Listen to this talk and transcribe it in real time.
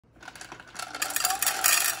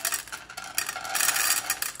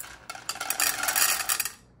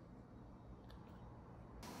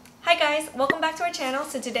guys, welcome back to our channel.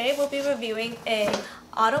 So today we'll be reviewing a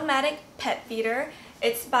automatic pet feeder.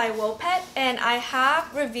 It's by Wopet, and I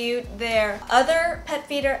have reviewed their other pet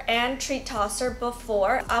feeder and treat tosser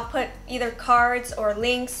before. I'll put either cards or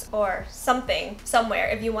links or something somewhere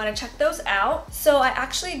if you want to check those out. So I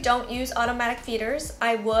actually don't use automatic feeders.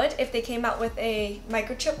 I would if they came out with a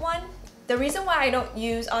microchip one. The reason why I don't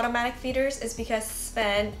use automatic feeders is because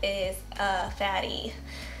Sven is a fatty.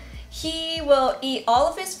 He will eat all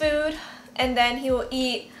of his food, and then he will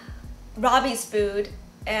eat Robbie's food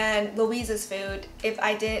and Louise's food if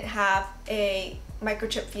I didn't have a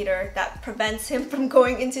microchip feeder that prevents him from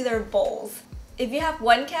going into their bowls. If you have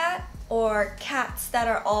one cat or cats that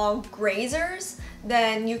are all grazers,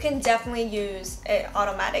 then you can definitely use an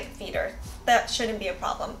automatic feeder. That shouldn't be a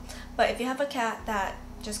problem. But if you have a cat that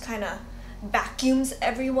just kind of vacuums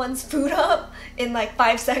everyone's food up in like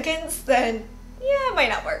 5 seconds, then yeah, it might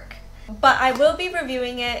not work. But I will be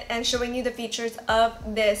reviewing it and showing you the features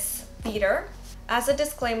of this feeder. As a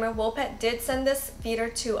disclaimer, Wopet did send this feeder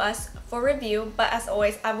to us for review, but as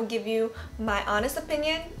always, I will give you my honest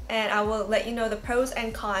opinion and I will let you know the pros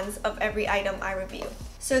and cons of every item I review.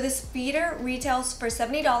 So this feeder retails for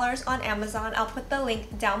 $70 on Amazon. I'll put the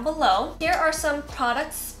link down below. Here are some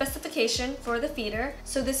product specifications for the feeder.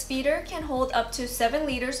 So this feeder can hold up to 7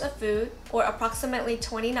 liters of food, or approximately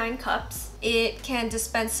 29 cups. It can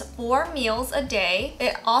dispense 4 meals a day.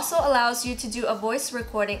 It also allows you to do a voice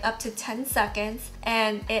recording up to 10 seconds,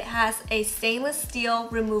 and it has a stainless steel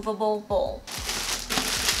removable bowl.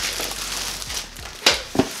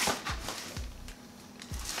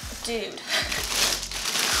 Dude.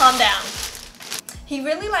 Calm down. He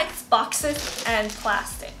really likes boxes and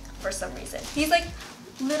plastic for some reason. He's like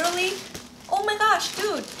literally, oh my gosh,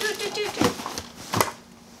 dude.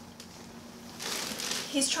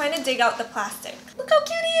 He's trying to dig out the plastic. Look how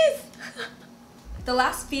cute he is. The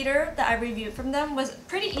last feeder that I reviewed from them was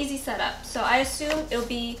pretty easy setup, so I assume it'll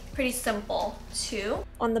be pretty simple too.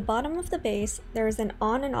 On the bottom of the base, there is an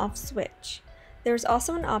on and off switch. There's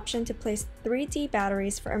also an option to place 3D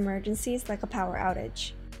batteries for emergencies like a power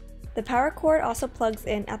outage. The power cord also plugs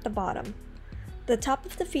in at the bottom. The top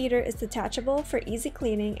of the feeder is detachable for easy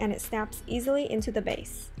cleaning, and it snaps easily into the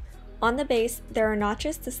base. On the base, there are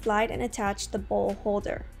notches to slide and attach the bowl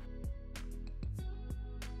holder.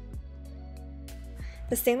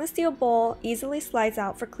 The stainless steel bowl easily slides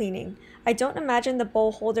out for cleaning. I don't imagine the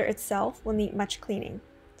bowl holder itself will need much cleaning.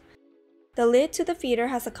 The lid to the feeder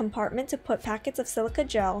has a compartment to put packets of silica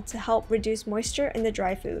gel to help reduce moisture in the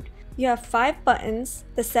dry food. You have 5 buttons: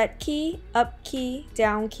 the set key, up key,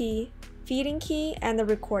 down key, feeding key, and the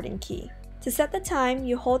recording key. To set the time,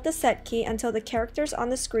 you hold the set key until the characters on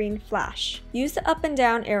the screen flash. Use the up and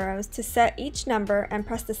down arrows to set each number and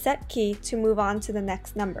press the set key to move on to the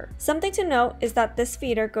next number. Something to note is that this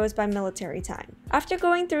feeder goes by military time. After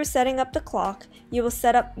going through setting up the clock, you will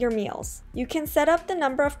set up your meals. You can set up the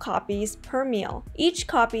number of copies per meal. Each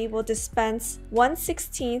copy will dispense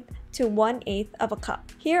 1/16 to 1/8 of a cup.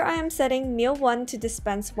 Here I am setting meal 1 to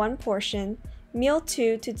dispense 1 portion, meal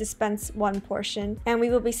 2 to dispense 1 portion, and we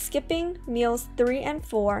will be skipping meals 3 and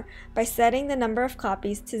 4 by setting the number of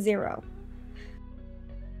copies to 0.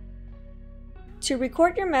 To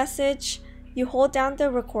record your message, you hold down the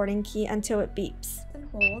recording key until it beeps. And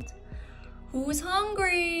hold. Who's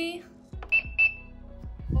hungry?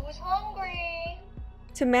 Who's hungry?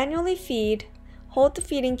 To manually feed, hold the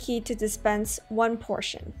feeding key to dispense 1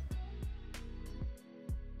 portion.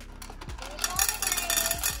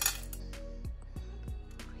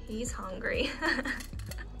 He's hungry.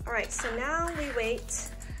 Alright, so now we wait.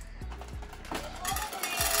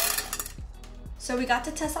 So we got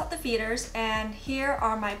to test out the feeders, and here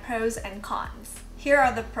are my pros and cons. Here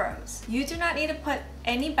are the pros. You do not need to put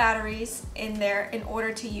any batteries in there in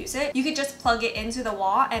order to use it. You could just plug it into the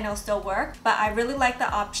wall and it'll still work, but I really like the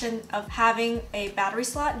option of having a battery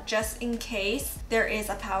slot just in case there is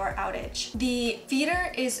a power outage. The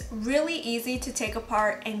feeder is really easy to take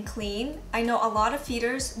apart and clean. I know a lot of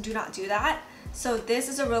feeders do not do that, so this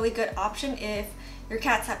is a really good option if your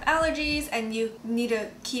cats have allergies and you need to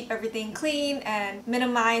keep everything clean and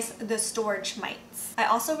minimize the storage mites. I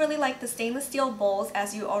also really like the stainless steel bowls,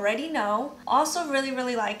 as you already know. Also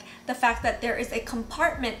really like the fact that there is a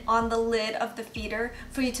compartment on the lid of the feeder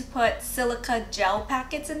for you to put silica gel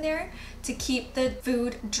packets in there to keep the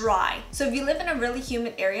food dry. So if you live in a really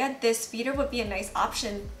humid area, this feeder would be a nice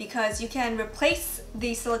option because you can replace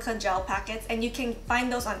the silica gel packets, and you can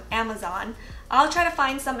find those on Amazon. I'll try to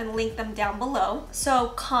find some and link them down below.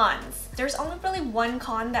 So cons. There's only really one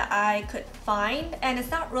con that I could find, and it's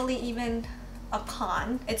not really even a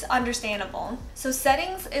con. It's understandable. So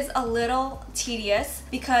settings is a little tedious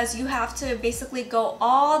because you have to basically go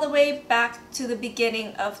all the way back to the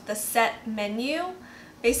beginning of the set menu,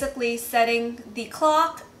 basically setting the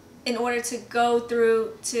clock in order to go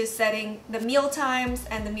through to setting the meal times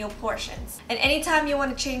and the meal portions. And anytime you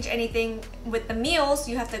want to change anything with the meals,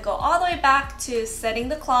 you have to go all the way back to setting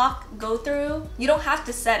the clock, go through. You don't have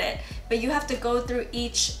to set it, but you have to go through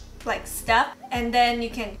each step, and then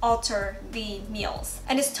you can alter the meals.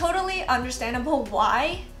 And it's totally understandable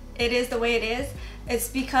why it is the way it is. It's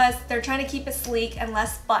because they're trying to keep it sleek and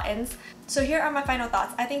less buttons. So here are my final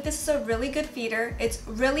thoughts. I think this is a really good feeder. It's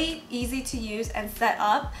really easy to use and set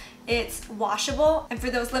up. It's washable, and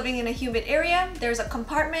for those living in a humid area, there's a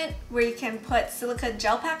compartment where you can put silica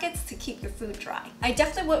gel packets to keep your food dry. I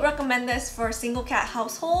definitely would recommend this for single cat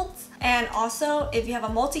households, and also if you have a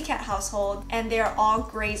multi-cat household and they're all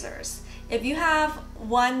grazers. If you have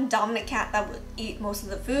one dominant cat that would eat most of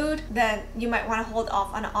the food, then you might want to hold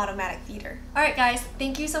off on an automatic feeder. Alright guys,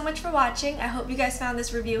 thank you so much for watching. I hope you guys found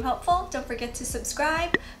this review helpful. Don't forget to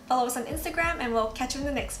subscribe, follow us on Instagram, and we'll catch you in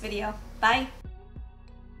the next video. Bye!